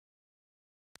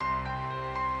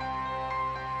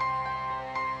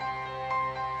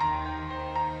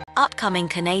Upcoming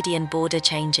Canadian border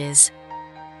changes.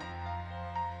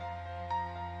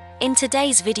 In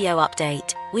today's video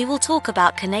update, we will talk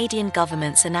about Canadian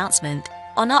government's announcement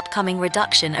on upcoming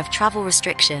reduction of travel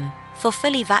restriction for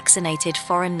fully vaccinated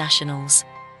foreign nationals.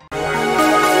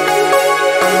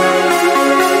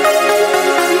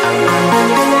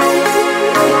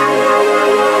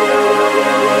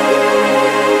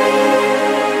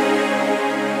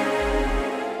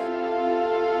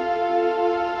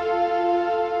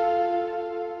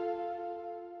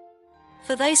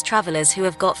 For those travelers who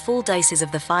have got full doses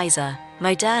of the Pfizer,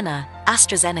 Moderna,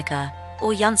 AstraZeneca,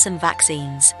 or Janssen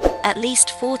vaccines, at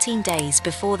least 14 days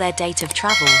before their date of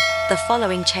travel, the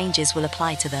following changes will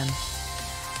apply to them.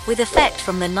 With effect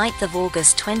from the 9th of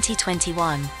August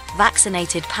 2021,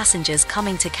 vaccinated passengers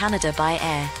coming to Canada by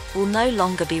air will no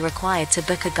longer be required to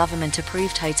book a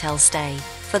government-approved hotel stay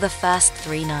for the first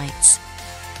 3 nights.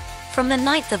 From the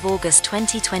 9th of August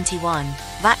 2021,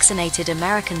 vaccinated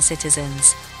American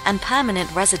citizens and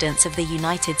permanent residents of the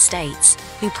United States,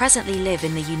 who presently live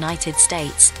in the United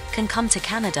States, can come to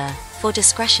Canada for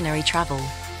discretionary travel.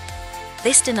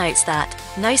 This denotes that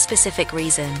no specific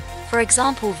reason, for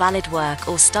example valid work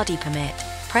or study permit,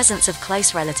 presence of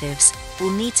close relatives,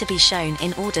 will need to be shown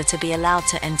in order to be allowed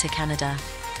to enter Canada.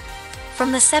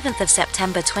 From the 7th of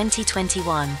September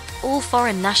 2021, all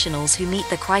foreign nationals who meet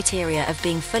the criteria of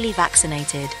being fully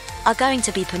vaccinated are going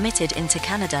to be permitted into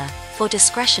Canada for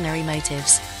discretionary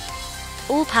motives.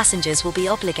 All passengers will be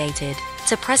obligated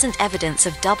to present evidence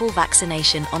of double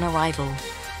vaccination on arrival.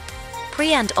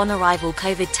 Pre- and on-arrival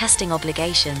COVID testing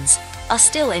obligations are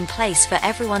still in place for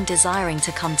everyone desiring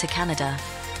to come to Canada.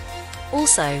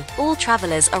 Also, all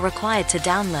travelers are required to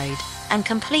download and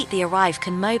complete the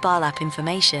ArriveCan mobile app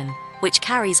information, which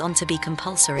carries on to be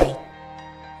compulsory.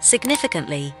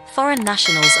 Significantly, foreign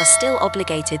nationals are still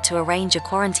obligated to arrange a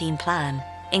quarantine plan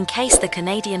in case the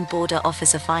Canadian border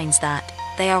officer finds that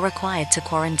they are required to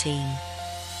quarantine.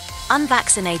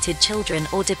 Unvaccinated children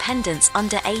or dependents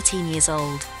under 18 years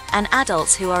old and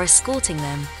adults who are escorting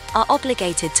them are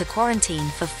obligated to quarantine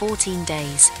for 14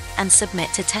 days and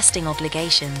submit to testing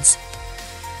obligations.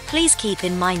 Please keep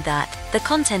in mind that the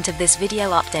content of this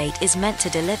video update is meant to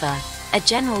deliver a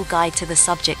general guide to the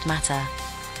subject matter.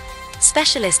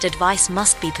 Specialist advice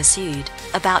must be pursued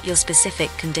about your specific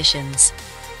conditions.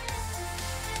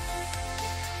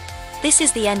 This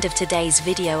is the end of today's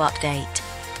video update.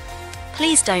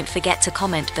 Please don't forget to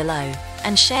comment below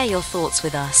and share your thoughts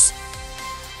with us.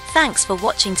 Thanks for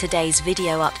watching today's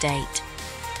video update.